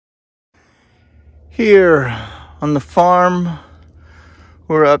Here on the farm,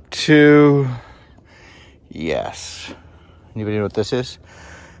 we're up to, yes, anybody know what this is?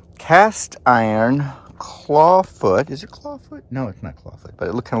 Cast iron clawfoot. Is it clawfoot? No, it's not clawfoot, but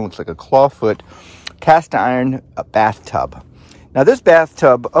it kind of looks like a clawfoot cast iron bathtub. Now this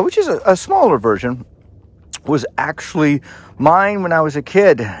bathtub, which is a smaller version, was actually mine when I was a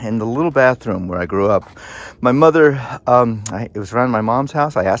kid in the little bathroom where I grew up. My mother, it was around my mom's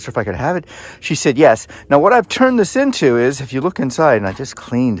house. I asked her if I could have it. She said yes. Now what I've turned this into is, if you look inside, and I just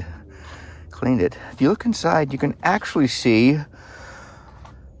cleaned it. If you look inside, you can actually see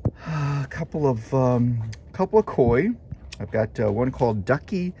a couple of koi. I've got one called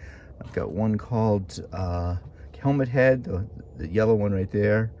Ducky. I've got one called Helmet Head, the yellow one right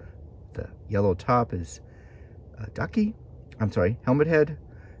there. The yellow top is Ducky. I'm sorry, Helmet Head,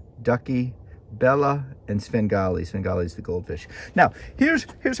 Ducky, Bella, and Svengali. Svengali is the goldfish. Now, here's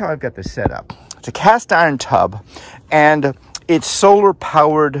how I've got this set up. It's a cast iron tub, and it's solar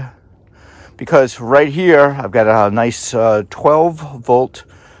powered because right here I've got a nice 12 volt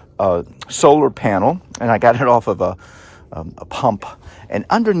solar panel, and I got it off of a pump. And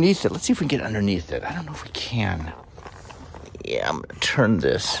underneath it, let's see if we can get underneath it. I don't know if we can. Yeah, I'm gonna turn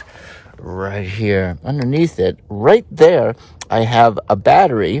this right here. Underneath it, right there, I have a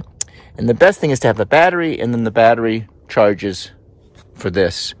battery. And the best thing is to have the battery, and then the battery charges for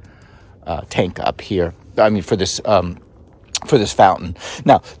this tank up here. I mean, for this fountain.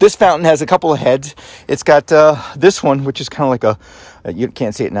 Now, this fountain has a couple of heads. It's got this one, which is kind of like you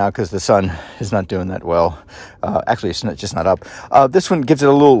can't see it now because the sun is not doing that well. Actually, it's just not up. This one gives it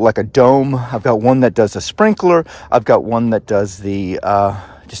a little, like a dome. I've got one that does a sprinkler. I've got one that does the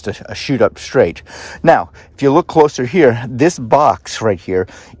just a shoot up straight. Now, if you look closer here, this box right here,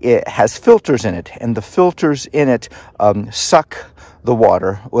 it has filters in it, and the filters in it suck the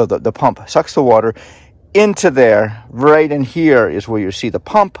water. Well, the pump sucks the water into there. Right in here is where you see the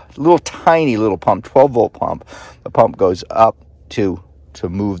pump, little tiny little pump, 12 volt pump. The pump goes up to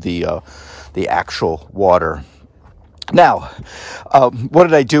move the actual water. Now, what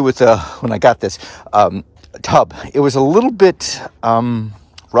did I do with when I got this tub? It was a little bit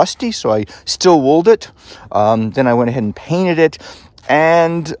rusty, so I still wooled it. Then I went ahead and painted it,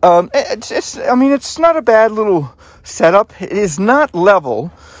 and it's not a bad little setup. It is not level.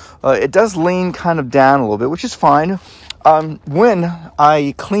 It does lean kind of down a little bit, which is fine. When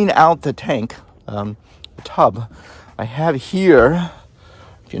I clean out the tank, the tub, I have here,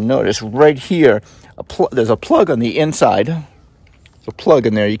 if you notice, right here, there's a plug on the inside. There's a plug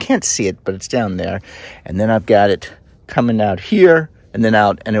in there. You can't see it, but it's down there. And then I've got it coming out here, and then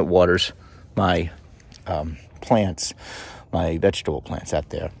out, and it waters my plants, my vegetable plants out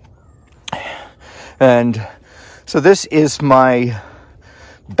there. And so this is my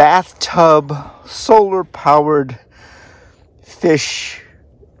bathtub solar powered fish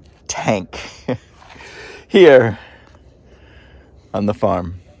tank here on the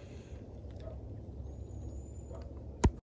farm.